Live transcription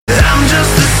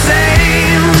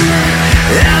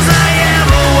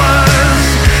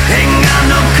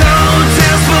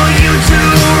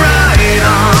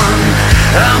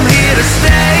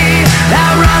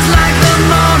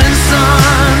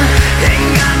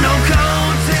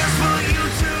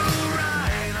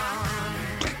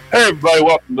Hey, everybody,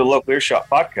 welcome to the Local Earshot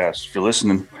Podcast. If you're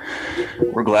listening,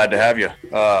 we're glad to have you.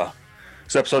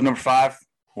 It's episode number 5.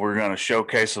 We're going to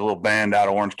showcase a little band out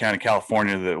of Orange County,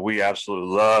 California that we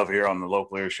absolutely love here on the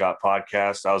Local Earshot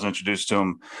Podcast. I was introduced to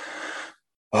them,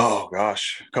 a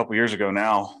couple years ago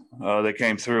now. They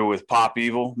came through with Pop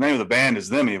Evil. The name of the band is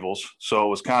Them Evils, so it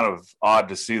was kind of odd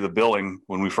to see the billing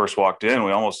when we first walked in.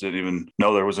 We almost didn't even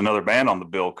know there was another band on the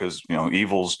bill because,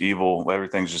 evil's evil.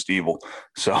 Everything's just evil.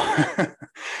 So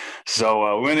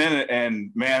we went in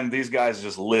and, man, these guys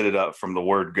just lit it up from the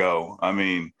word go. I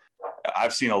mean,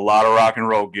 I've seen a lot of rock and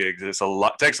roll gigs. It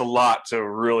takes a lot to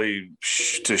really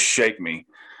to shake me.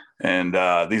 And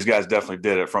these guys definitely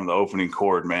did it from the opening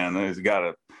chord, man. They've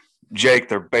got Jake,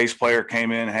 their bass player,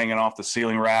 came in hanging off the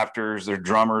ceiling rafters. Their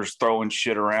drummer's throwing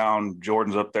shit around.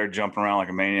 Jordan's up there jumping around like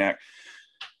a maniac.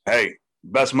 Hey,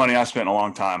 best money I spent in a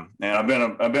long time. And I've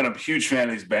been a huge fan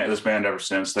of this band ever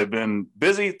since. They've been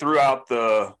busy throughout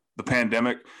the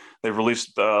pandemic. They've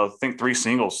released, I think, 3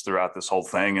 singles throughout this whole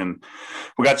thing. And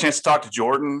we got a chance to talk to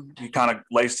Jordan. He kind of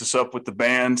laced us up with the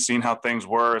band, seeing how things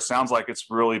were. It sounds like it's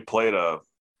really played a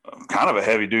kind of a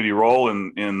heavy duty role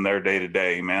in their day to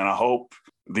day, man. I hope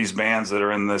these bands that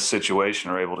are in this situation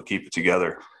are able to keep it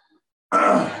together.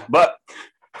 But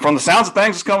from the sounds of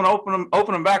things, it's coming to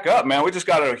open them back up, man. We just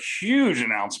got a huge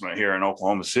announcement here in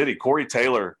Oklahoma City. Corey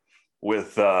Taylor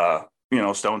with,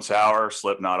 Stone Sour,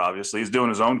 Slipknot, obviously. He's doing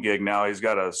his own gig now. He's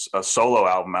got a solo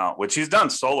album out, which he's done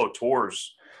solo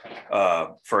tours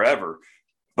forever.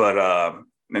 But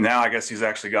and now I guess he's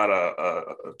actually got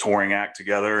a touring act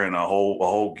together and a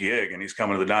whole gig, and he's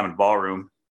coming to the Diamond Ballroom.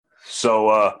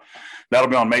 So that'll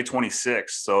be on May 26th.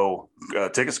 So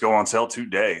tickets go on sale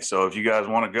today. So if you guys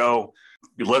want to go,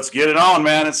 let's get it on,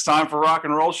 man. It's time for rock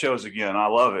and roll shows again. I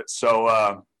love it.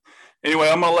 So anyway,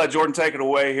 I'm going to let Jordan take it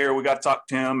away here. We got to talk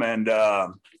to him, and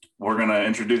we're going to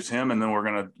introduce him, and then we're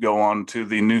going to go on to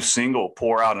the new single,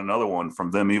 Pour Out Another One,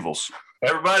 from Them Evils.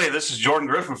 Everybody, this is Jordan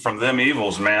Griffin from Them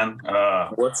Evils, man.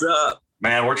 What's up?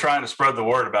 Man, we're trying to spread the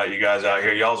word about you guys out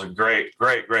here. Y'all's a great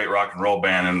rock and roll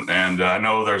band, and I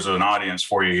know there's an audience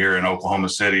for you here in Oklahoma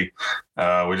City.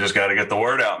 We just got to get the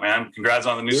word out, man. Congrats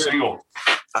on the new single.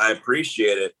 I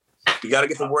appreciate it. You got to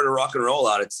get the word of rock and roll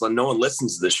out. It's like no one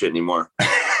listens to this shit anymore.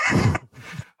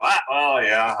 Oh,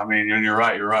 yeah. I mean, you're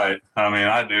right. I mean,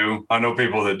 I do. I know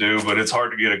people that do, but it's hard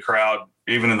to get a crowd,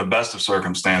 even in the best of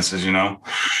circumstances,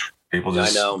 People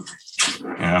just, I know.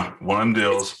 Yeah, one of them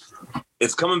deals.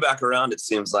 It's coming back around, it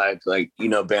seems like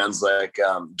bands like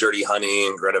Dirty Honey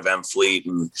and Greta Van Fleet.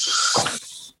 And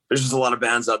there's just a lot of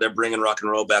bands out there bringing rock and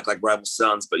roll back like Rival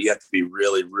Sons, but you have to be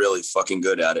really, really fucking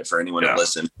good at it for anyone to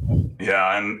listen.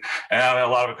 Yeah, and a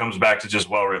lot of it comes back to just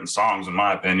well-written songs, in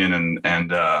my opinion,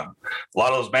 and a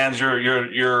lot of those bands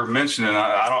you're mentioning,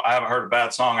 I haven't heard a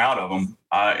bad song out of them.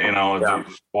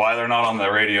 Why they're not on the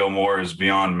radio more is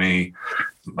beyond me,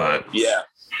 but yeah,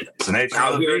 it's the nature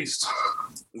of the beast.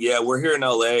 Yeah, we're here in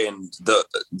LA, and the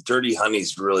Dirty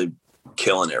Honey's really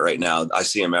killing it right now. I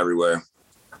see them everywhere.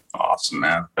 Awesome,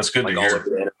 man. That's good to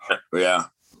hear. Yeah.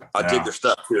 I dig their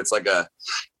stuff too. It's like a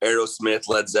Aerosmith,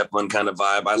 Led Zeppelin kind of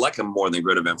vibe. I like them more than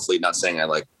Greta Van Fleet. Not saying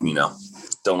I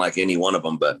don't like any one of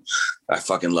them, but I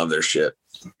fucking love their shit.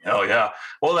 Oh yeah.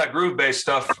 Well, that groove-based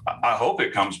stuff, I hope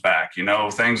it comes back.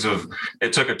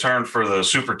 It took a turn for the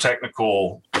super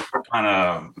technical kind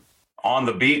of on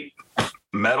the beat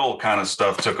metal kind of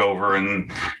stuff took over,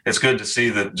 and it's good to see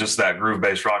that just that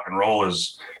groove-based rock and roll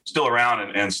is still around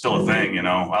and still a thing.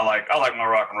 I like my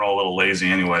rock and roll a little lazy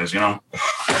anyways, Yeah,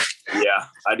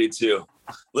 I do too.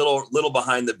 Little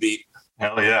behind the beat.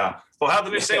 Hell yeah. Well, how'd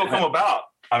the new single come about?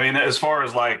 I mean, as far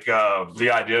as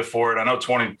the idea for it, I know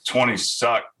 2020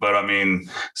 sucked, but I mean,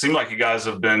 it seemed like you guys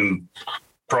have been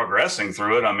progressing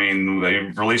through it. I mean, they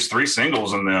released 3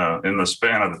 singles in the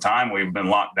span of the time we've been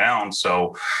locked down.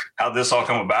 So how'd this all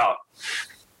come about?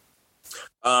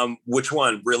 Which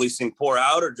one? Releasing Pour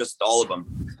Out or just all of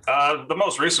them? The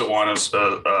most recent one is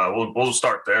we'll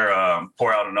start there.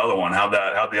 Pour Out Another One. How'd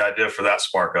the idea for that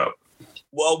spark up?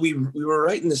 Well, we were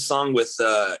writing this song with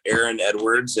Aaron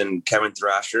Edwards and Kevin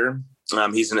Thrasher.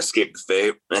 He's an Escape to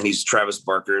Fate, and he's Travis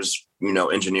Barker's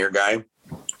engineer guy.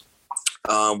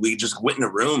 We just went in a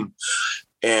room,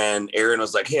 and Aaron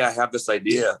was like, "Hey, I have this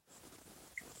idea."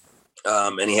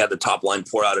 And he had the top line,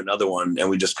 "Pour Out Another One," and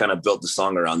we just kind of built the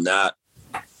song around that.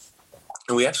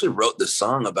 And we actually wrote this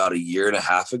song about 1.5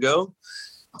 years ago,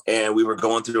 And we were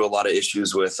going through a lot of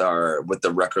issues with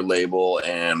the record label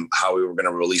and how we were going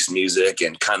to release music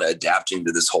and kind of adapting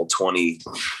to this whole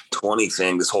 2020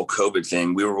 thing, this whole COVID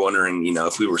thing. We were wondering,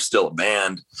 if we were still a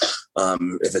band,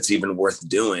 if it's even worth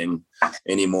doing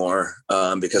anymore.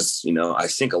 Because, I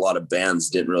think a lot of bands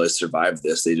didn't really survive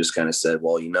this. They just kind of said,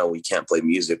 well, we can't play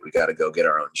music. We got to go get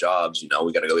our own jobs. We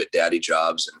got to go get daddy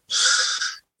jobs and,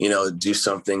 do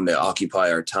something to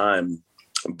occupy our time.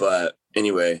 But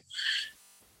anyway,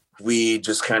 we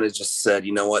just kind of just said,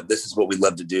 you know what, this is what we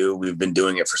love to do. We've been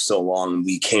doing it for so long.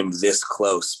 We came this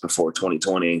close before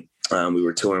 2020. We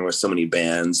were touring with so many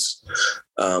bands.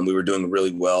 We were doing really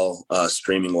well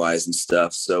streaming wise and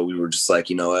stuff. So we were just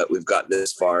like, you know what, we've got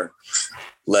this far.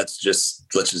 Let's just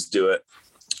do it.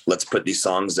 Let's put these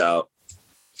songs out.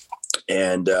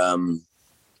 And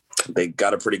they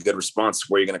got a pretty good response.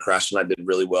 Where You're Gonna Crash Tonight did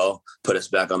really well, put us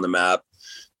back on the map.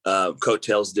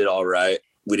 Coattails did all right.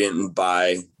 We didn't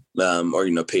buy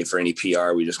or pay for any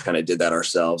PR. We just kind of did that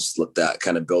ourselves, let that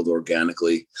kind of build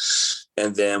organically.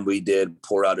 And then we did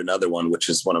Pour Out Another One, which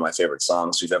is one of my favorite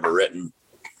songs we've ever written.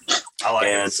 I like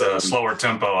it. It's a slower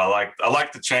tempo. I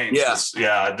like the change.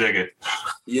 Yeah, I dig it.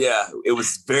 Yeah, it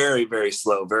was very, very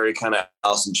slow, very kind of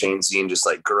Alice in Chains scene, just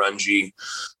like grungy.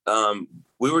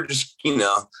 We were just,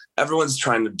 everyone's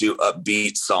trying to do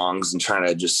upbeat songs and trying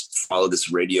to just follow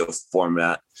this radio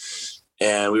format.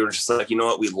 And we were just like, you know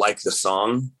what? We like the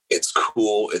song. It's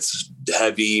cool. It's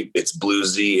heavy. It's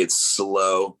bluesy. It's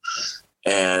slow.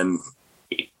 And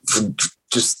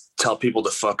just tell people to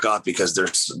fuck off because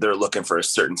they're looking for a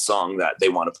certain song that they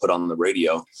want to put on the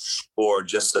radio, or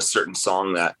just a certain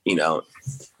song that,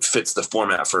 fits the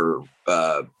format for,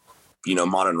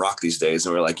 modern rock these days.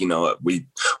 And we're like,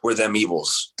 we're Them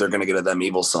Evils. They're going to get a Them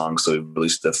Evils song. So we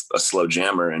released a slow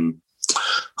jammer and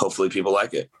hopefully people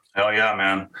like it. Hell yeah,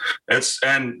 man. I've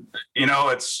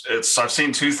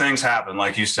seen two things happen.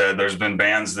 Like you said, there's been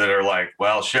bands that are like,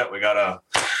 well, shit, we got to,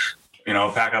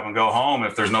 pack up and go home.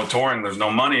 If there's no touring, there's no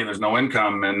money and there's no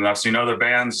income. And I've seen other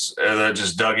bands that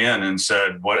just dug in and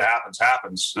said, what happens,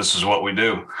 happens. This is what we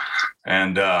do.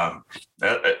 And,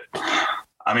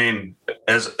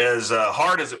 as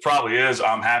hard as it probably is,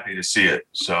 I'm happy to see it.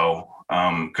 So,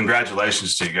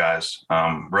 congratulations to you guys.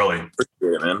 Really.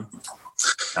 Appreciate it, man.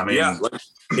 Yeah,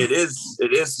 it is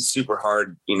a super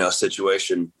hard,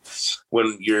 situation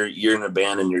when you're in a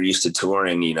band and you're used to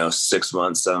touring, 6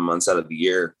 months, 7 months out of the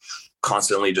year,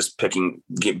 constantly just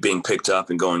being picked up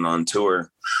and going on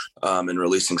tour, and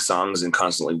releasing songs and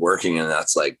constantly working. And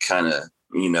that's like kind of,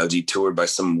 detoured by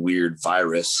some weird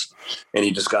virus, and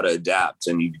you just got to adapt.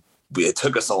 And it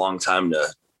took us a long time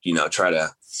to, try to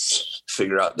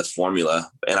figure out the formula.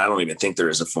 And I don't even think there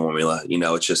is a formula,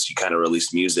 it's just, you kind of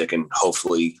release music and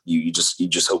hopefully you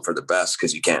just hope for the best.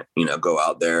 Cause you can't, go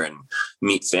out there and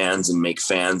meet fans and make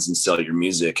fans and sell your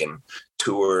music and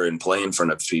tour and play in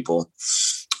front of people.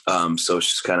 So it's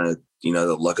just kind of,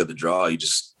 the luck of the draw.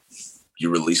 You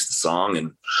release the song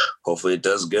and hopefully it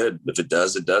does good. If it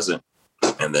does, it doesn't.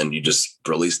 And then you just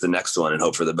release the next one and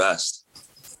hope for the best.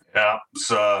 Yeah, it's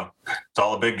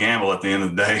all a big gamble at the end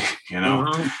of the day,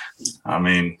 Mm-hmm.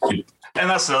 And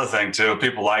that's the other thing too.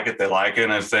 People like it, they like it.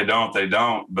 And if they don't, they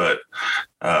don't. But,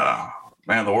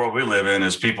 man, the world we live in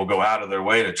is people go out of their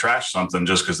way to trash something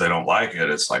just because they don't like it.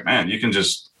 It's like, man, you can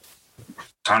just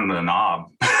turn the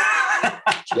knob.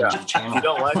 Yeah. If you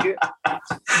don't like it,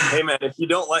 hey man, if you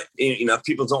don't like, if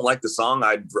people don't like the song,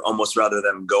 I'd almost rather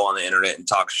them go on the internet and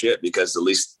talk shit, because at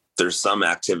least there's some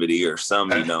activity or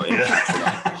some,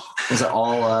 Is it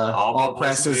all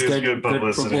press is good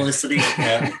publicity?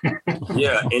 Yeah.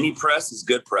 Yeah, any press is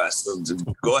good press.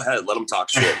 Go ahead, let them talk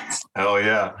shit. Hell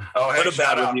yeah. Oh, hey,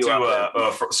 shout out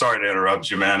to, sorry to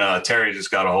interrupt you, man. Terry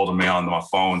just got a hold of me on my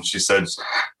phone. She said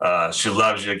she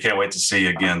loves you. Can't wait to see you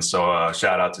again. So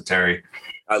shout out to Terry.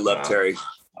 I love Terry.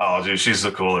 Oh, dude, she's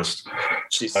the coolest.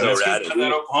 She's so rad.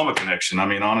 That Oklahoma connection.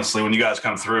 Honestly, when you guys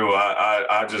come through,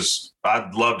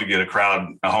 I'd love to get a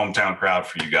hometown crowd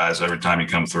for you guys every time you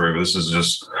come through.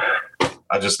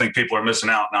 I just think people are missing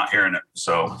out not hearing it.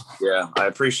 So yeah, I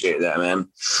appreciate that, man.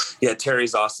 Yeah,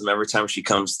 Terry's awesome. Every time she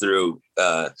comes through,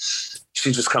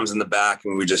 she just comes in the back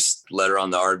and we just let her on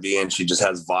the RV and she just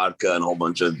has vodka and a whole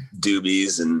bunch of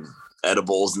doobies and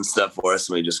edibles and stuff for us,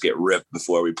 and we just get ripped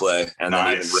before we play, and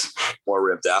then even more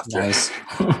ripped after. Nice.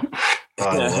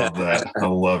 I love that. I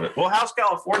love it. Well, how's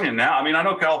California now? I mean, I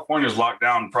know California's locked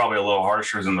down probably a little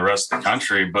harsher than the rest of the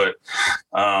country, but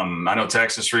I know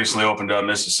Texas recently opened up.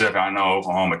 Mississippi, I know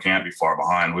Oklahoma can't be far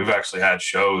behind. We've actually had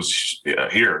shows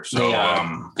here. So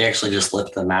they actually just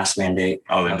lifted the mask mandate.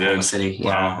 Oh, they Oklahoma did? City.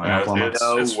 Wow. Yeah.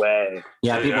 No way.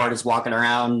 Yeah, people are just walking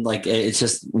around like it's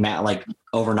just like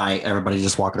overnight. Everybody's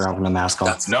just walking around with a mask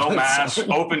on. No mask,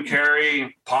 open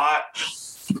carry, pot.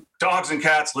 Dogs and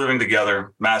cats living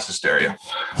together, mass hysteria.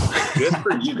 Good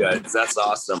for you guys. That's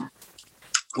awesome.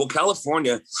 Well,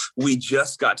 California, we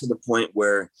just got to the point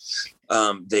where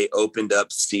they opened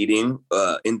up seating,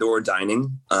 indoor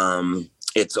dining.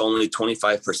 It's only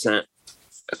 25%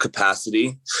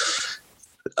 capacity.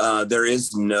 There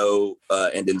is no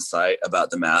end in sight about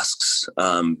the masks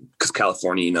because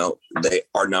California,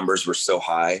 our numbers were so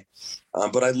high.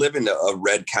 But I live in a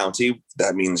red county.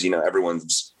 That means,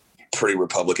 everyone's pretty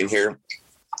Republican here,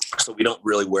 so we don't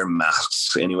really wear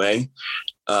masks anyway.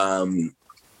 But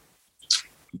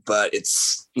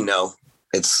it's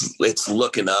it's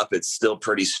looking up. It's still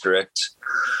pretty strict.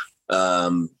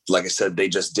 Like I said, they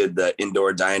just did the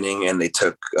indoor dining and they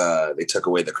took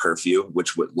away the curfew,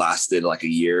 which lasted like a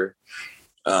year.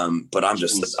 But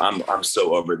I'm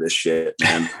so over this shit,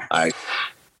 man. I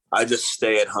just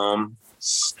stay at home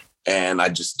and I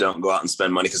just don't go out and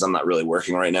spend money because I'm not really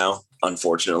working right now.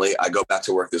 Unfortunately, I go back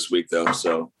to work this week though.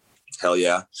 So hell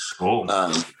yeah. Cool.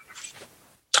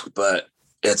 But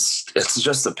it's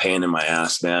just a pain in my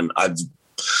ass, man. I've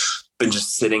been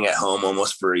just sitting at home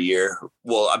almost for a year.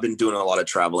 Well, I've been doing a lot of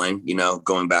traveling,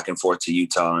 going back and forth to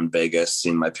Utah and Vegas,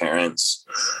 seeing my parents.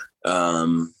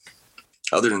 Other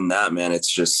than that, man,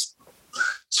 it's just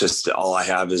all I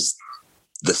have is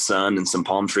the sun and some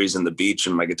palm trees and the beach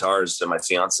and my guitars and my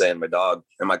fiance and my dog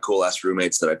and my cool ass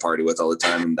roommates that I party with all the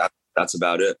time. And that's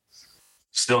about it.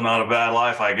 Still not a bad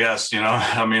life, I guess.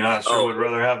 I mean, I sure would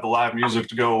rather have the live music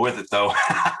to go with it though.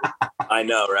 I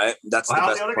know, right? That's the best.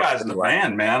 How the other guys in the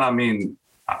band, man? I mean,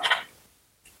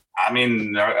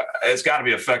 it's got to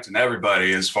be affecting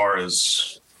everybody as far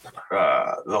as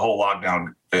the whole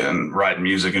lockdown and writing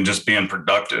music and just being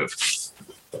productive.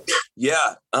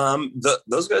 Yeah,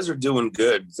 those guys are doing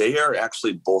good. They are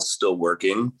actually both still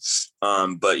working,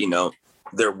 but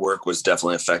their work was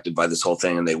definitely affected by this whole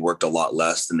thing, and they worked a lot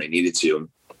less than they needed to.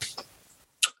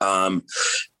 And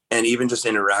even just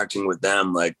interacting with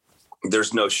them, like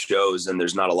there's no shows and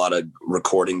there's not a lot of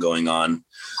recording going on,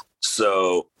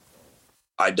 so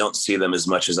I don't see them as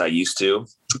much as I used to,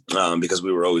 because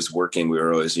we were always working. We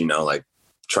were always, like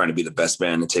trying to be the best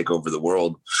band and take over the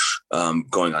world,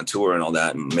 going on tour and all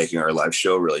that and making our live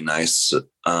show really nice.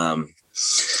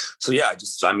 So yeah,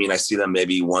 I see them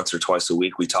maybe once or twice a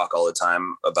week. We talk all the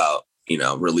time about,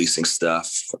 releasing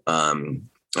stuff. And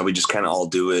we just kind of all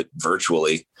do it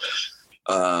virtually.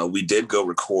 We did go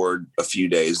record a few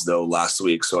days though last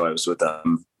week. So I was with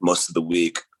them most of the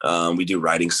week. We do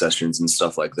writing sessions and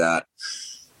stuff like that.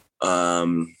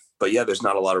 But yeah, there's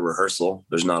not a lot of rehearsal.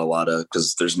 There's not a lot of,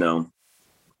 cause there's no,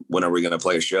 when are we going to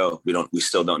play a show? We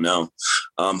still don't know.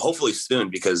 Hopefully soon,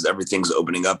 because everything's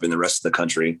opening up in the rest of the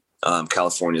country.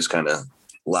 California's kind of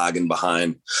lagging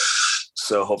behind.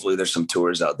 So hopefully there's some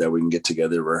tours out there we can get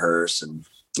together, rehearse and,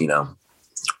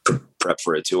 prep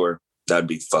for a tour. That'd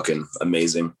be fucking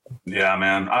amazing. Yeah,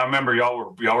 man. I remember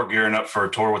y'all were gearing up for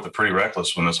a tour with the Pretty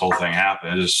Reckless when this whole thing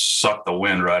happened. It just sucked the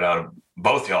wind right out of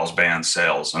both y'all's band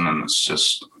sales. And then it's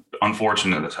just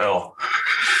unfortunate as hell.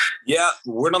 Yeah,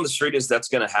 word on the street is that's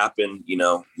going to happen,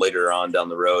 later on down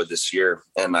the road this year.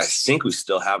 And I think we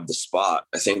still have the spot.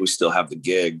 I think we still have the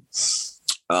gig.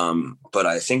 But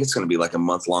I think it's going to be like a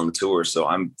month-long tour. So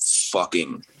I'm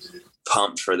fucking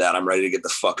pumped for that. I'm ready to get the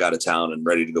fuck out of town and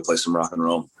ready to go play some rock and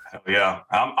roll. Yeah,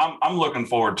 I'm looking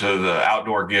forward to the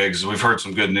outdoor gigs. We've heard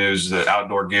some good news that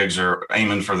outdoor gigs are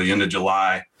aiming for the end of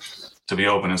July to be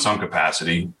open in some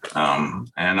capacity.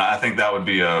 And I think that would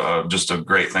be just a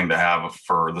great thing to have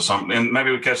for the summer. And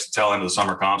maybe we catch the tail end of the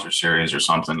summer concert series or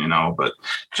something, but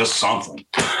just something.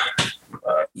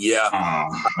 Yeah.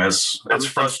 It's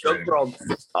frustrating. For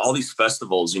all these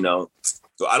festivals, So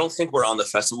I don't think we're on the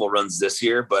festival runs this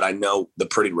year, but I know the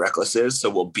Pretty Reckless is. So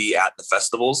we'll be at the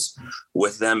festivals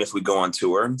with them if we go on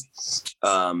tour.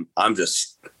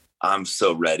 I'm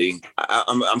so ready.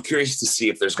 I'm curious to see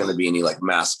if there's going to be any like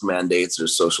mask mandates or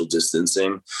social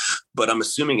distancing, but I'm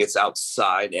assuming it's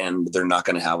outside and they're not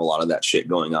going to have a lot of that shit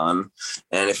going on.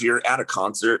 And if you're at a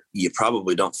concert, you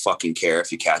probably don't fucking care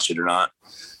if you catch it or not.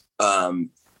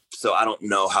 So I don't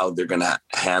know how they're going to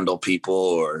handle people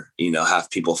or,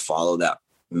 have people follow that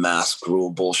mask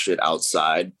rule bullshit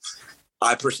outside.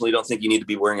 I personally don't think you need to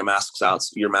be wearing your mask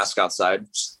outside.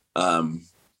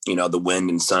 The wind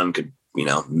and sun could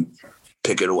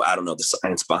pick it. I don't know the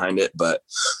science behind it, but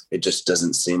it just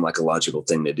doesn't seem like a logical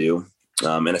thing to do.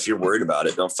 And if you're worried about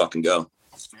it, don't fucking go.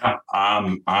 Yeah,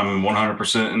 I'm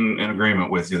 100% in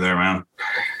agreement with you there, man.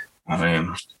 I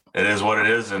mean, it is what it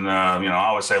is. And, I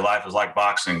always say life is like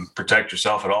boxing. Protect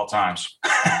yourself at all times.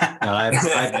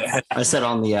 I said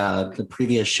on the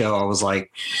previous show, I was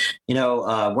like,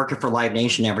 working for Live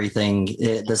Nation, everything,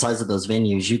 the size of those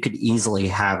venues, you could easily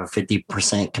have a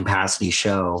 50% capacity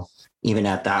show, even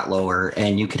at that lower.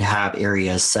 And you could have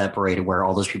areas separated where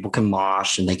all those people can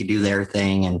mosh and they can do their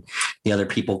thing. And the other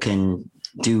people can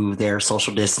do their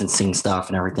social distancing stuff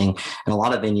and everything. And a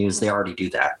lot of venues, they already do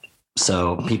that.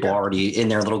 So people already in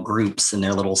their little groups, in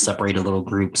their little separated little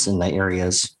groups in the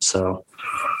areas. So,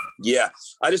 yeah,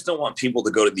 I just don't want people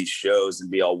to go to these shows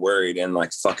and be all worried and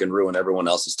like fucking ruin everyone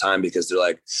else's time because they're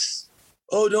like,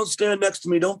 oh, don't stand next to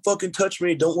me. Don't fucking touch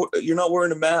me. You're not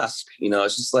wearing a mask.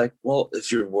 It's just like, well,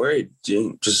 if you're worried,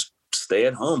 just stay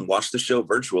at home, watch the show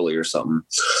virtually or something.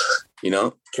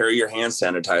 Carry your hand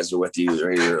sanitizer with you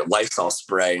or your Lysol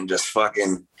spray and just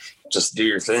do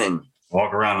your thing.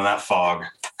 Walk around in that fog.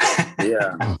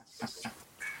 Yeah.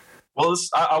 Well,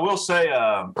 I will say,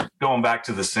 going back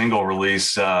to the single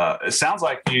release, it sounds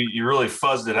like you really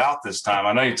fuzzed it out this time.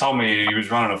 I know you told me you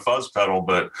was running a fuzz pedal,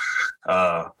 but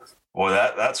boy,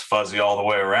 that's fuzzy all the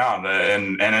way around,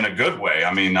 and in a good way.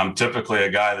 I mean, I'm typically a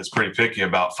guy that's pretty picky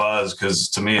about fuzz because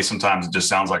to me sometimes it just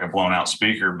sounds like a blown out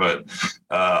speaker. But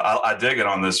I dig it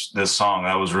on this song.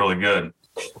 That was really good.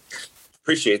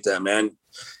 Appreciate that, man.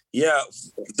 Yeah,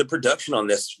 the production on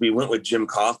this, we went with Jim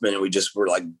Kaufman and we just were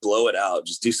like, blow it out,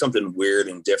 just do something weird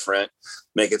and different,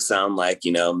 make it sound like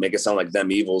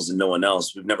Them Evils and no one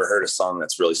else. We've never heard a song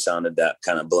that's really sounded that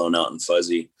kind of blown out and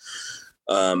fuzzy.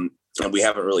 And we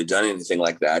haven't really done anything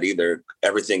like that either.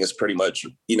 Everything is pretty much,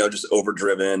 just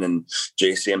overdriven and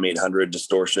JCM 800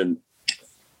 distortion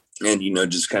and,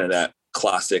 just kind of that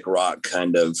classic rock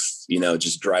kind of,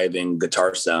 just driving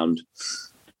guitar sound.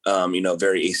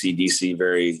 Very AC/DC,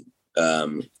 very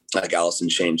like Alice in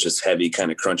Chains, just heavy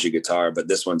kind of crunchy guitar. But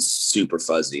this one's super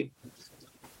fuzzy,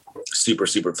 super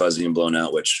fuzzy and blown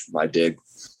out, which I dig.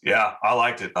 Yeah, I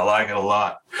liked it. I like it a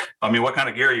lot. I mean, what kind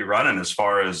of gear are you running as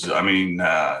far as,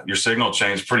 your signal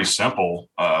chain is pretty simple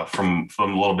from a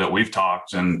little bit we've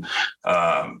talked. And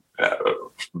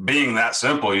being that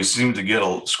simple, you seem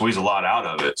to squeeze a lot out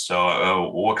of it. So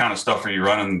what kind of stuff are you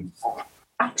running?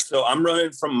 So I'm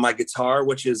running from my guitar,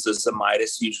 which is a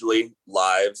Midas, usually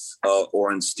live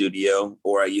or in studio,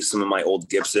 or I use some of my old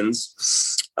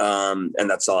Gibsons. And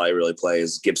that's all I really play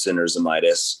is Gibson or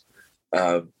Midas.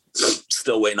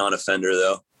 Still waiting on a Fender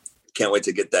though. Can't wait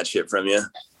to get that shit from you.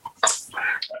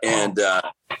 And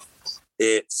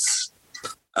it's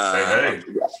hey.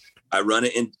 I run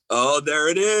it in. Oh, there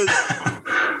it is.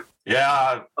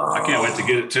 Yeah, I can't wait to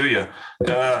get it to you.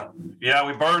 Yeah,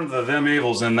 we burned the Them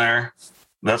Evils in there.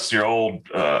 That's your old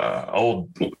logo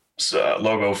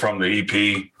from the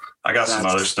EP. I got some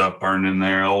other stuff burned in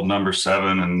there. Old Number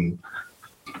 7 and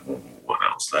what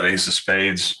else? That Ace of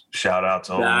Spades. Shout out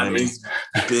to old Lemmy.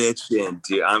 Bitchin',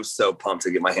 dude. I'm so pumped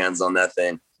to get my hands on that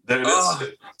thing.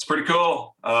 It's pretty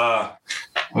cool. Like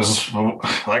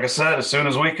I said, as soon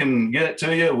as we can get it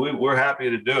to you, we're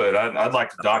happy to do it. I'd like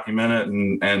to document it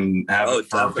and have it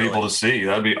for definitely. People to see.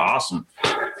 That'd be awesome.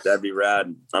 That'd be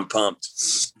rad. I'm pumped.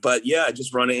 But yeah, I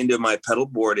just run it into my pedal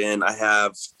board and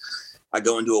I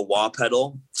go into a wah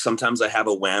pedal. Sometimes I have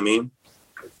a whammy.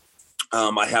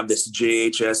 I have this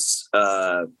JHS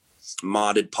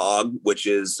modded Pog, which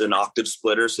is an octave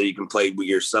splitter. So you can play with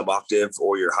your sub octave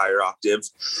or your higher octave.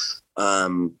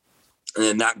 And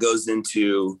then that goes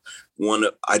into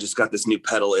I just got this new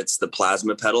pedal. It's the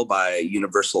Plasma pedal by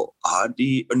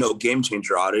Game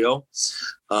Changer Audio.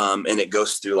 And it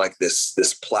goes through like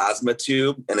this plasma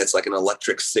tube and it's like an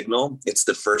electric signal. It's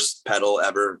the first pedal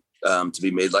ever to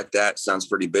be made like that. Sounds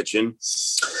pretty bitchin'.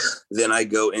 Then I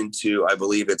go into, I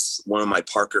believe it's one of my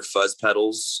Parker fuzz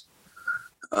pedals.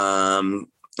 And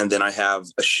then I have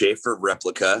a Schaefer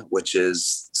replica, which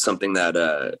is something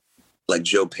that like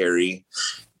Joe Perry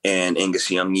and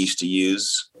Angus Young used to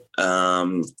use.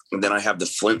 And then I have the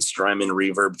Flint Strymon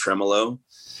reverb tremolo.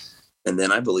 And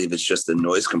then I believe it's just a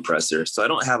noise compressor. So I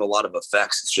don't have a lot of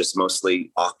effects. It's just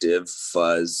mostly octave,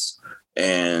 fuzz,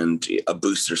 and a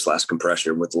booster /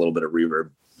 compressor with a little bit of reverb.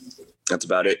 That's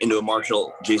about it. Into a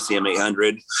Marshall JCM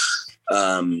 800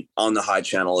 on the high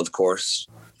channel, of course,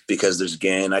 because there's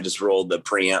gain. I just rolled the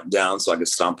preamp down so I could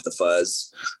stomp the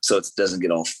fuzz so it doesn't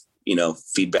get all,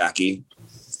 feedbacky.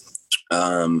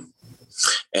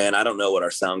 And I don't know what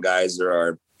our sound guys or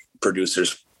our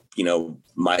producers,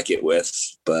 mic it with,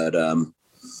 but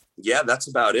Yeah, that's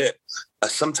about it.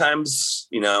 Sometimes,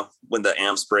 you know, when the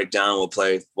amps break down,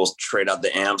 we'll trade out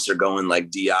the amps or go in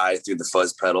like DI through the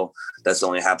fuzz pedal. That's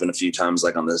only happened a few times,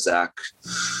 like on the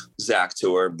Zach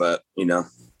tour, but you know,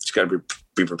 just got to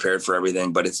be prepared for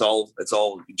everything. But it's all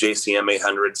JCM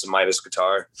 800s, a Midas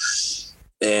guitar,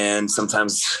 and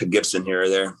sometimes a Gibson here or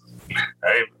there.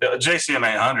 Hey, JCM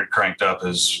 800 cranked up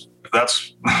that's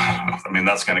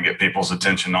going to get people's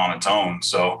attention on its own.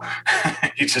 So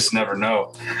you just never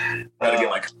know. Gotta get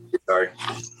my sorry.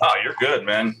 Oh, you're good,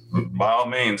 man. By all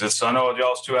means. I know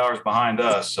y'all's 2 hours behind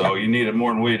us, so you need it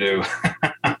more than we do.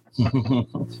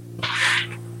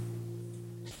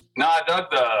 No, I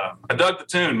dug the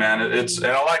tune, man. And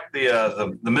I like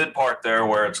the mid part there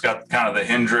where it's got kind of the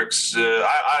Hendrix.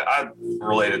 I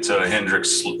relate it to a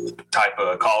Hendrix type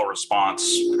of call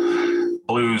response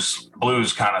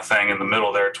blues kind of thing in the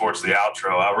middle there towards the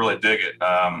outro. I really dig it.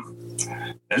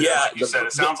 Yeah, like you said,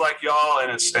 it sounds like y'all, and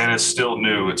it's still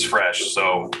new. It's fresh.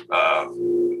 So I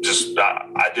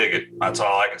dig it. That's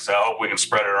all I can say. I hope we can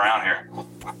spread it around here.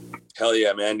 Hell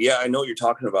yeah, man. Yeah, I know what you're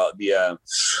talking about.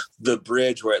 The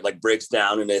bridge where it like breaks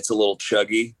down and it's a little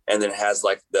chuggy, and then it has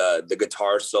like the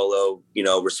guitar solo, you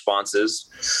know,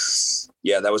 responses.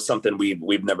 Yeah, that was something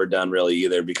we've never done really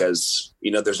either, because,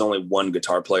 you know, there's only one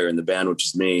guitar player in the band, which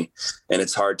is me. And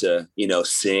it's hard to, you know,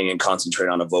 sing and concentrate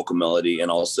on a vocal melody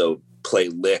and also play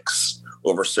licks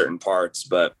over certain parts.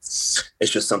 But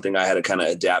it's just something I had to kind of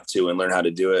adapt to and learn how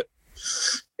to do it.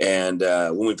 And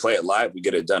when we play it live, we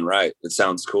get it done right. It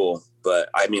sounds cool. But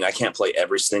I mean, I can't play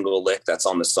every single lick that's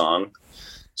on the song.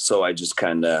 So I just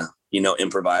kind of, you know,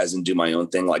 improvise and do my own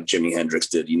thing like Jimi Hendrix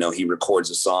did. You know, he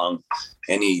records a song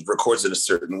and he records it a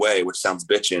certain way, which sounds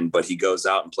bitchin', but he goes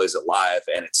out and plays it live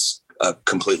and it's a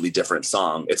completely different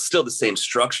song. It's still the same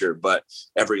structure, but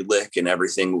every lick and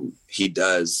everything he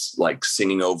does, like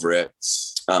singing over it,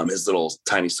 his little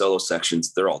tiny solo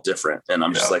sections, they're all different. And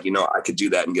I'm just like, you know, I could do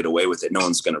that and get away with it. No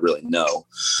one's going to really know.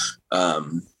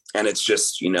 And it's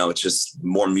just, you know, it's just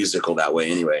more musical that way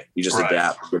anyway. You just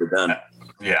adapt, get it done.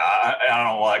 Yeah, I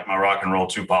don't like my rock and roll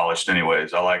too polished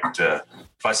anyways. I like to,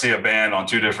 if I see a band on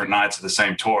two different nights of the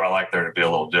same tour, I like there to be a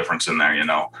little difference in there, you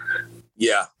know?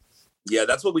 Yeah. Yeah,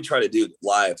 that's what we try to do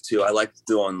live too. I like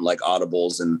doing like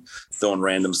audibles and throwing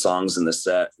random songs in the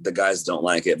set. The guys don't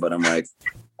like it, but I'm like,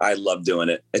 I love doing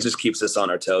it. It just keeps us on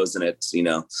our toes, and it's, you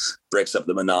know, breaks up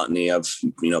the monotony of,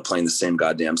 you know, playing the same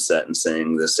goddamn set and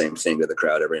saying the same thing to the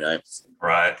crowd every night.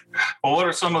 Right. Well, what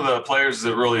are some of the players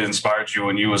that really inspired you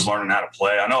when you was learning how to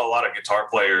play? I know a lot of guitar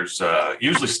players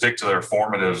usually stick to their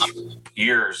formative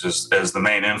years as the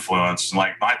main influence.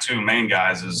 Like my two main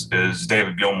guys is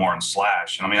David Gilmour and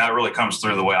Slash. And I mean, that really comes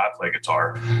through the way I play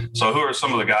guitar. So who are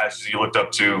some of the guys you looked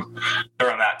up to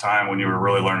during that time when you were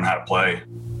really learning how to play?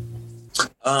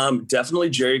 Definitely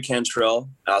Jerry Cantrell,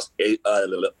 Alice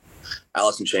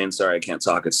in Chains. Sorry, I can't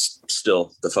talk. It's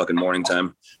still the fucking morning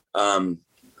time.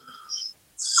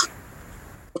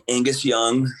 Angus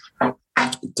Young,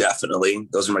 definitely.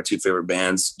 Those are my two favorite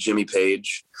bands. Jimmy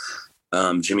Page,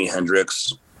 Jimi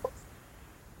Hendrix,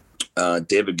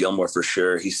 David Gilmour for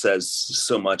sure. He says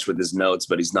so much with his notes,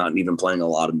 but he's not even playing a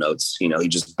lot of notes. You know, he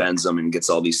just bends them and gets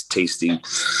all these tasty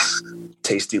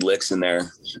licks in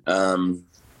there.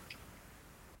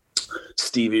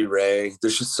 Stevie Ray.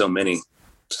 There's just so many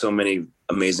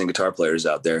amazing guitar players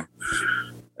out there.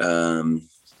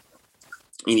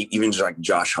 Even like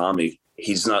Josh Homme,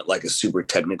 he's not like a super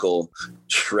technical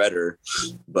shredder,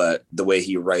 but the way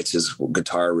he writes his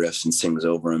guitar riffs and sings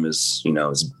over them is, you know,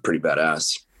 is pretty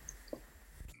badass.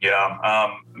 Yeah.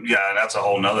 And that's a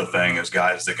whole nother thing is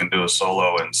guys that can do a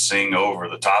solo and sing over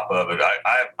the top of it.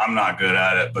 I'm not good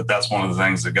at it, but that's one of the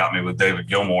things that got me with David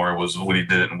Gilmour was when he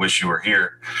did it in Wish You Were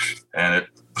Here. And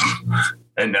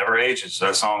it never ages.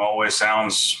 That song always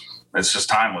sounds, it's just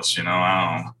timeless, you know.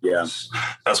 I don't know. Yeah.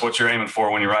 That's what you're aiming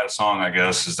for when you write a song, I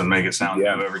guess, is to make it sound new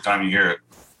every time you hear it.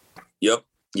 Yep.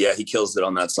 Yeah, he kills it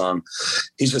on that song.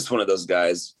 He's just one of those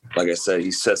guys. Like I said,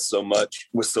 he says so much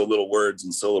with so little words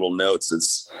and so little notes.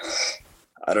 It's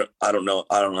I don't know.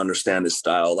 I don't understand his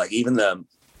style. Like even the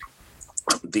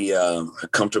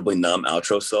Comfortably Numb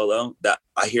outro solo, that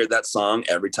I hear that song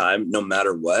every time, no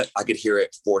matter what. I could hear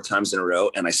it 4 times in a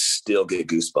row and I still get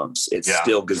goosebumps. It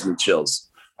still gives me chills.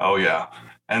 Oh yeah.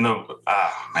 And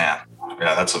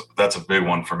that's a big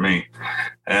one for me.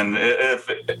 And if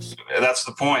that's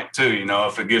the point too, you know,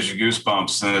 if it gives you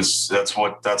goosebumps, then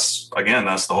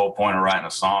that's the whole point of writing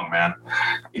a song, man.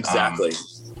 Exactly.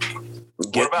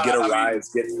 Get a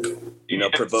rise,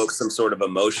 provoke some sort of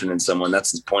emotion in someone.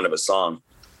 That's the point of a song.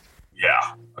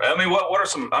 Yeah. I mean, what are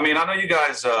some, I mean, I know you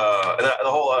guys, the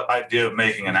whole idea of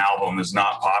making an album is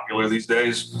not popular these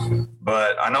days,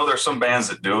 but I know there's some bands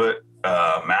that do it.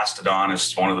 Mastodon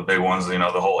is one of the big ones, you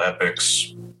know, the whole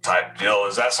epics type deal.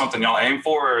 Is that something y'all aim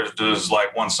for, or does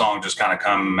like one song just kind of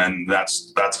come and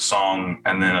that's a song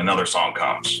and then another song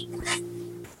comes?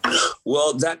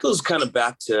 Well, that goes kind of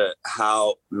back to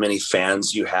how many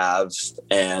fans you have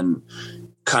and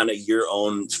kind of your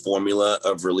own formula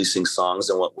of releasing songs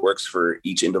and what works for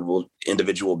each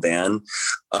individual band.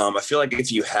 I feel like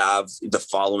if you have the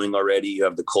following already, you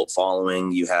have the cult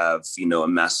following, you have, you know, a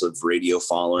massive radio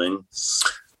following,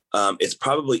 it's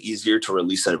probably easier to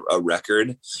release a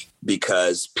record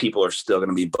because people are still going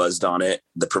to be buzzed on it,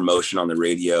 the promotion on the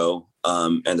radio,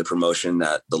 and the promotion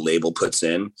that the label puts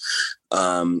in.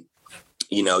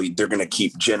 You know, they're going to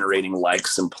keep generating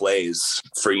likes and plays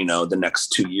for, you know, the next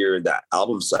 2 year, that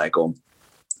album cycle.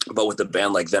 But with a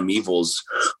band like Them Evils,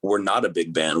 we're not a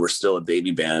big band. We're still a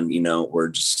baby band. You know, we're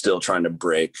just still trying to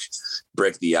break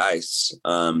the ice.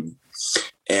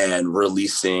 And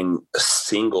releasing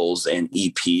singles and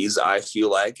EPs, I feel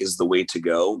like, is the way to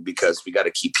go, because we got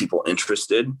to keep people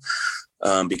interested,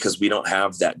 because we don't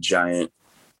have that giant,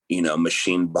 you know,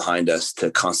 machine behind us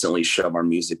to constantly shove our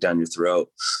music down your throat.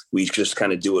 We just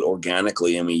kind of do it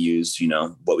organically, and we use, you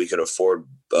know, what we could afford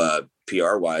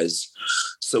PR wise.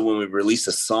 So when we release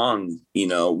a song, you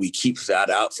know, we keep that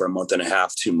out for a month and a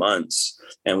half, 2 months,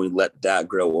 and we let that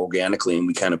grow organically. And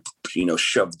we kind of, you know,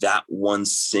 shove that one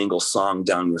single song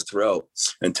down your throat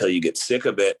until you get sick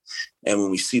of it. And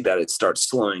when we see that it starts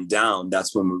slowing down,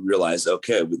 that's when we realize,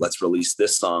 okay, let's release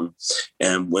this song.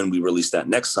 And when we release that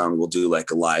next song, we'll do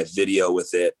like a live video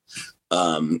with it,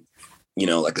 you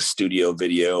know, like a studio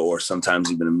video, or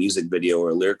sometimes even a music video or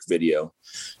a lyric video.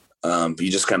 But you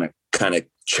just kind of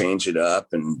change it up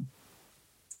and,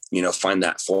 you know, find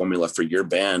that formula for your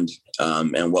band,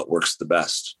 and what works the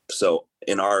best. So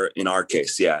in our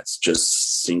case, yeah, it's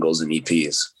just singles and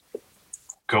EPs.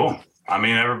 Cool. I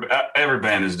mean, every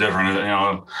band is different. You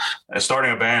know,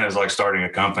 starting a band is like starting a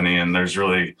company, and there's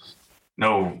really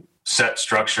no set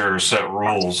structure or set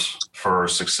rules for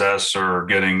success or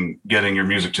getting your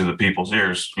music to the people's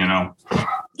ears, you know?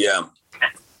 Yeah.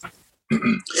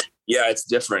 Yeah, it's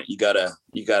different. You gotta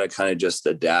kind of just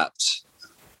adapt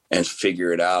and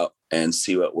figure it out and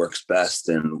see what works best,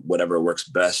 and whatever works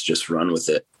best, just run with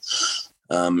it.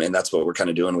 And that's what we're kind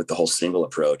of doing with the whole single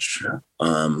approach.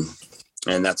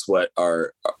 And that's what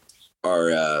our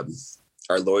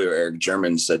lawyer, Eric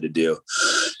German, said to do.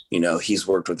 You know, he's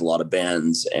worked with a lot of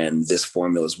bands, and this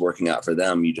formula is working out for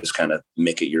them. You just kind of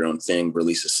make it your own thing,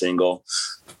 release a single,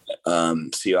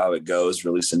 see how it goes,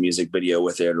 release a music video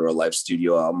with it or a live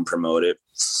studio album, promote it.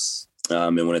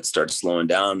 And when it starts slowing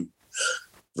down,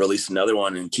 release another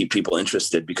one and keep people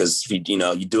interested, because if you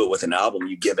do it with an album,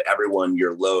 you give everyone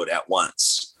your load at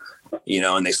once, you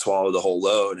know, and they swallow the whole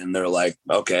load and they're like,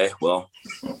 okay, well,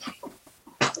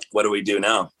 what do we do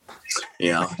now?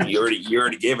 You know, you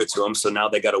already gave it to them. So now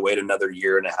they got to wait another 1.5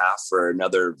 years for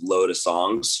another load of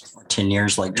songs. 10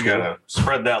 years, like you got to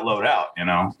spread that load out, you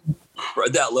know,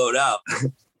 spread that load out.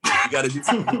 You got to do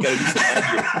some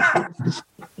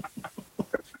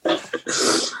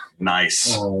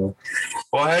Nice.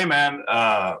 Well, hey man,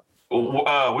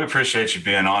 we appreciate you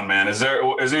being on, man. Is there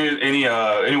any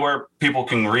anywhere people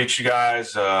can reach you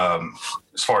guys,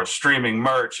 as far as streaming,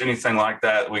 merch, anything like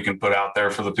that we can put out there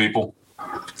for the people?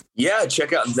 Yeah,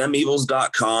 check out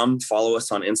themevils.com. Follow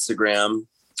us on Instagram,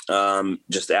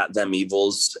 just at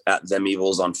themevils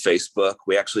on Facebook.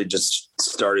 We actually just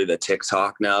started a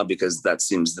TikTok now, because that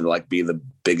seems to like be the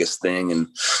biggest thing, and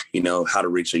you know, how to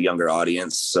reach a younger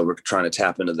audience. So we're trying to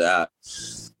tap into that.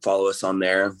 Follow us on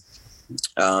there.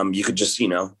 You could just, you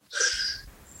know,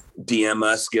 DM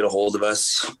us, get a hold of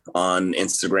us on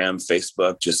Instagram,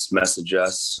 Facebook, just message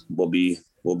us.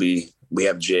 We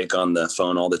have Jake on the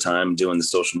phone all the time doing the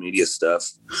social media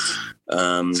stuff.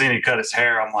 Seeing he cut his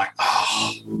hair, I'm like,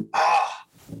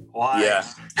 why? Yeah,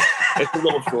 it's a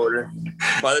little shorter.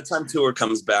 By the time tour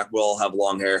comes back, we'll all have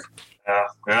long hair.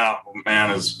 Yeah,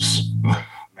 man,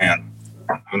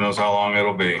 who knows how long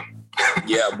it'll be.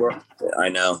 Yeah, I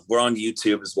know. We're on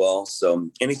YouTube as well. So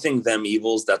anything Them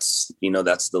Evils, that's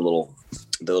the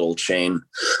little chain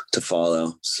to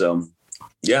follow. So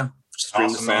yeah,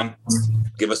 stream the song, man.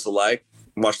 Give us a like,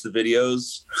 watch the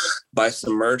videos, buy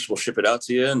some merch. We'll ship it out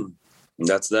to you, and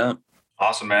that's that.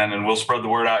 Awesome, man. And we'll spread the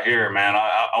word out here, man.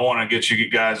 I want to get you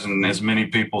guys in as many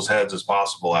people's heads as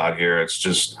possible out here. It's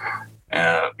just,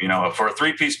 you know, for a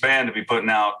 3-piece band to be putting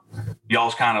out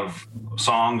y'all's kind of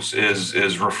songs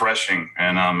is refreshing.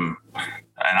 And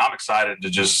and I'm excited to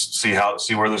just see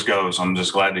where this goes. I'm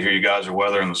just glad to hear you guys are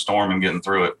weathering the storm and getting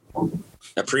through it.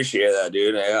 I appreciate that,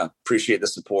 dude. Yeah, appreciate the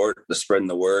support, the spreading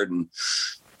the word, and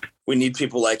we need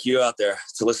people like you out there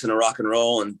to listen to rock and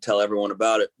roll and tell everyone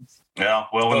about it. Yeah,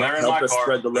 well, when they're in my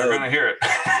car, they're going to hear it.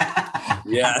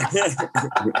 Yeah.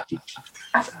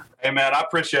 Hey, man, I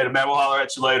appreciate it, man. We'll holler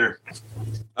at you later.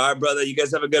 All right, brother. You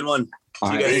guys have a good one.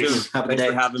 See you guys soon. Have a good day.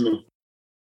 Thanks for having me.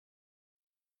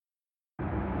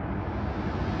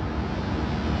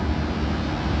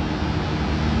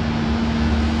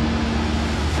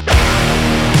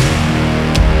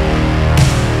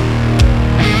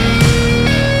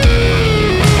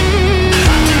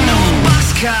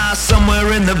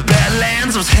 Somewhere in the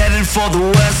Badlands, I was heading for the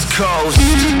West Coast.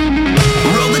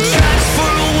 Rode the tracks for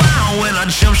a while when I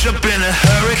jumped up in a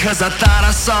hurry, cause I thought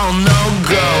I saw no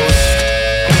ghost.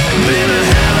 Been a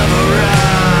hell of a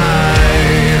ride.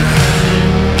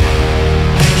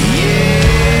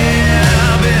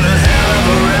 Yeah, been a hell of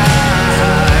a ride.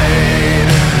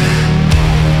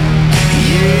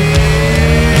 Yeah.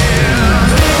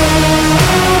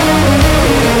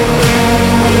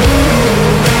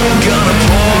 Gonna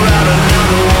pour out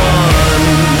another one.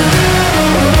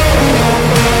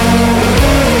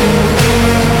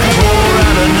 Pour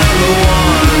out another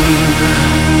one.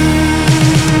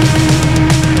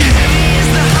 Heavy is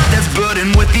the heart that's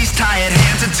burdened with these tired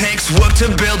hands. It takes work to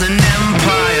build an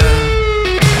empire.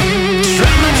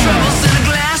 Drown my troubles in a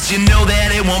glass. You know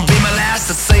that it won't be my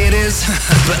last. I'd say it is,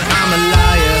 but I'm a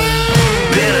liar.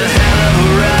 Been a hell of a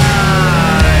ride.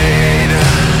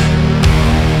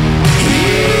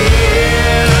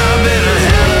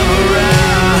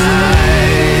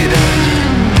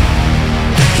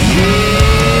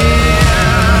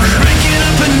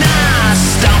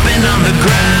 On the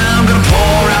ground, gonna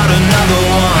pour out another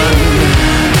one.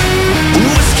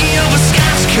 Whiskey over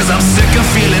scotch, cause I'm sick of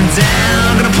feeling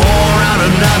down. Gonna pour out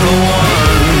another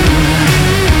one.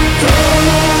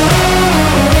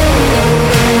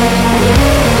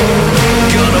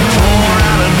 Gonna pour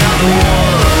out another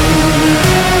one.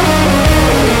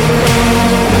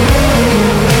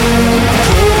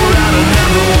 Pour out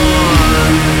another one.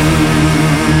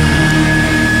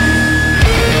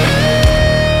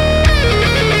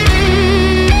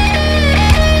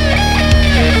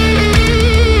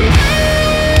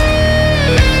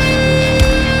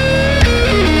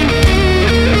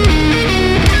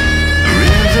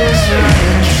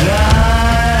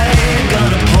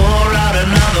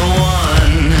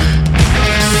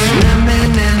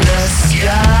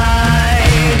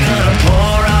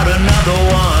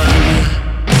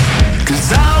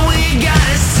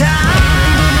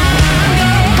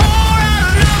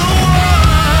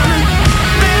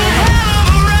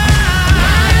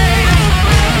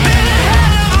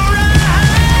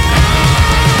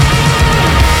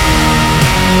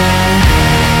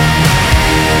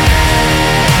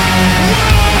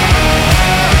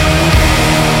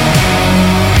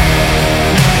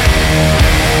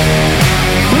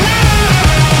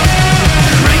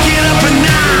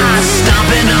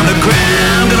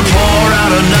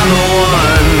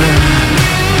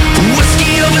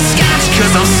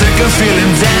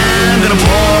 Feeling down, gonna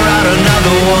pour out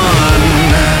another one.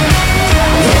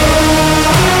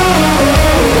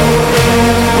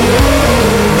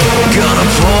 Gonna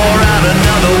pour out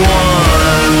another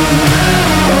one.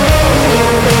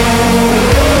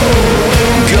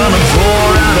 Gonna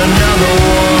pour out another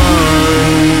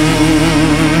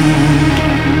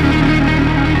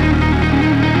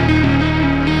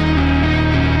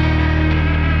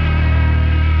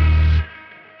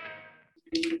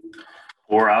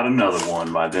Pour Out Another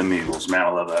One by them Eagles. Man, I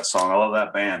love that song. I love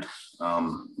that band.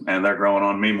 And they're growing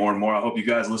on me more and more. I hope you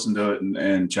guys listen to it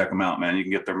and check them out, man. You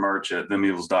can get their merch at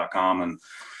themeagles.com and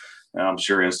I'm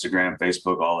sure Instagram,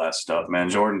 Facebook, all that stuff, man.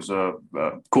 Jordan's a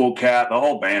cool cat. The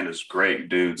whole band is great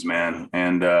dudes, man.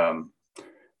 And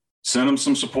send them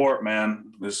some support,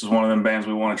 man. This is one of them bands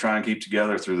we want to try and keep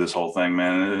together through this whole thing,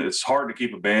 man. It's hard to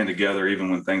keep a band together even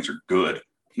when things are good.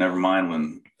 Never mind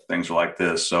when things are like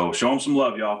this. So show them some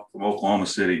love, y'all, from Oklahoma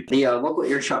City. The Local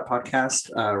Earshot podcast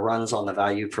runs on the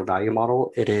value for value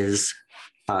model. It is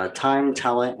time,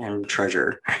 talent, and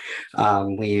treasure.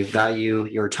 We value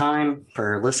your time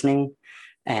for listening.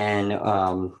 And,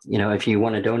 if you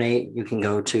want to donate, you can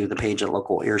go to the page at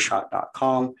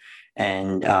localearshot.com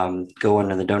and go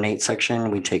into the donate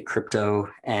section. We take crypto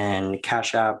and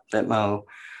Cash App, Venmo,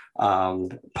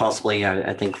 possibly,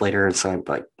 I think later it's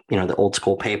the old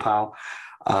school PayPal.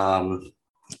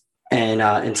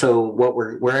 And so what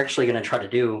we're actually going to try to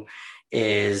do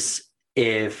is,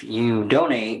 if you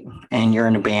donate and you're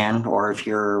in a band, or if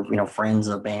you're friends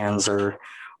of bands or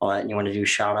all that, and you want to do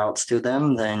shout outs to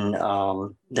them,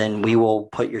 then we will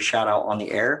put your shout out on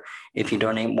the air. If you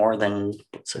donate more than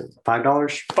 $5,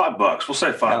 $5, we'll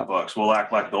say $5. We'll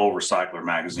act like the old Recycler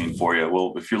magazine for you.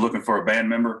 Well, if you're looking for a band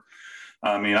member,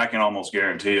 I mean, I can almost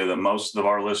guarantee you that most of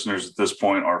our listeners at this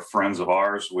point are friends of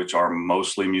ours, which are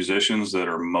mostly musicians that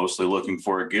are mostly looking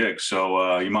for a gig.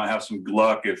 So you might have some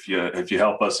luck if you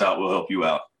help us out. We'll help you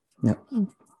out. Yep.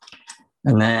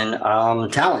 And then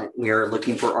talent. We are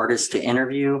looking for artists to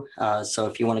interview. So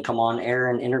if you want to come on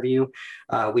air and interview,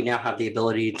 we now have the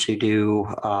ability to do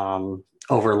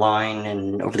over line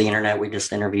and over the internet. We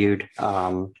just interviewed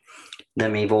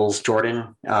Them Evils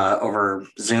Jordan over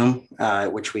Zoom,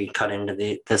 which we cut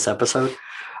into this episode.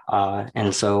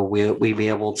 And so we be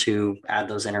able to add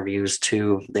those interviews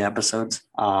to the episodes.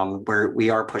 We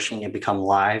are pushing to become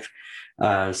live.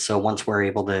 So once we're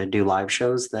able to do live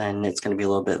shows, then it's going to be a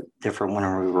little bit different when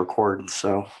we record.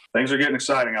 So things are getting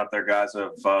exciting out there, guys.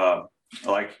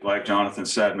 Like Jonathan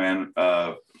said, man,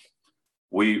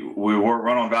 we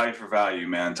run on value for value,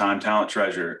 man. Time, talent,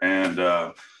 treasure. And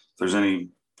if there's any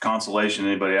consolation,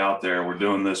 anybody out there, we're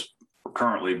doing this. We're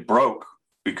currently broke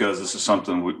because this is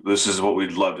what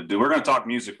we'd love to do. We're going to talk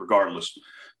music regardless.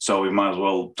 So we might as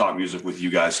well talk music with you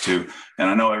guys too. And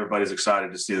I know everybody's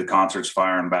excited to see the concerts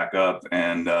firing back up,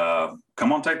 and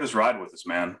come on, take this ride with us,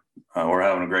 man. We're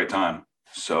having a great time.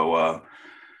 So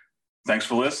thanks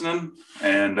for listening.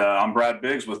 And I'm Brad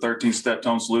Biggs with 13 Step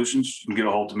Tone Solutions. You can get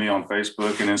a hold of me on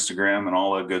Facebook and Instagram and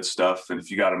all that good stuff. And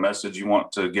if you got a message you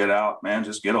want to get out, man,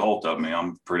 just get a hold of me.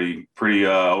 I'm pretty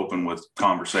open with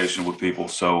conversation with people.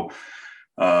 So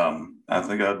I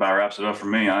think that about wraps it up for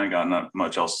me. I ain't got not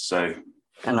much else to say.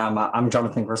 And I'm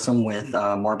Jonathan Grissom with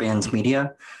More Bands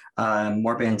Media,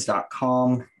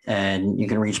 morebands.com. And you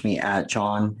can reach me at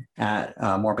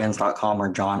john@morebands.com or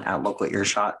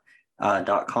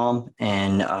john@localearshot.com.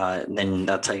 And then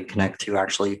that's how you connect to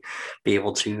actually be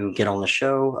able to get on the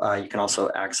show. You can also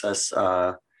access,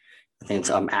 I think it's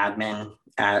admin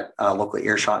at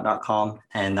localearshot.com,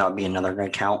 and that would be another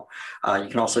account. You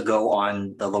can also go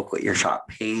on the Local Earshot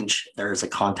page. There's a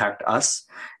contact us,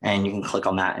 and you can click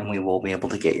on that and we will be able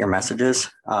to get your messages.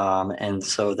 And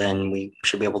so then we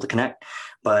should be able to connect.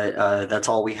 But that's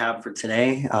all we have for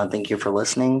today. Thank you for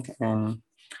listening. And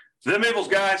Them Evils,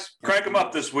 guys, crank them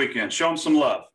up this weekend. Show them some love.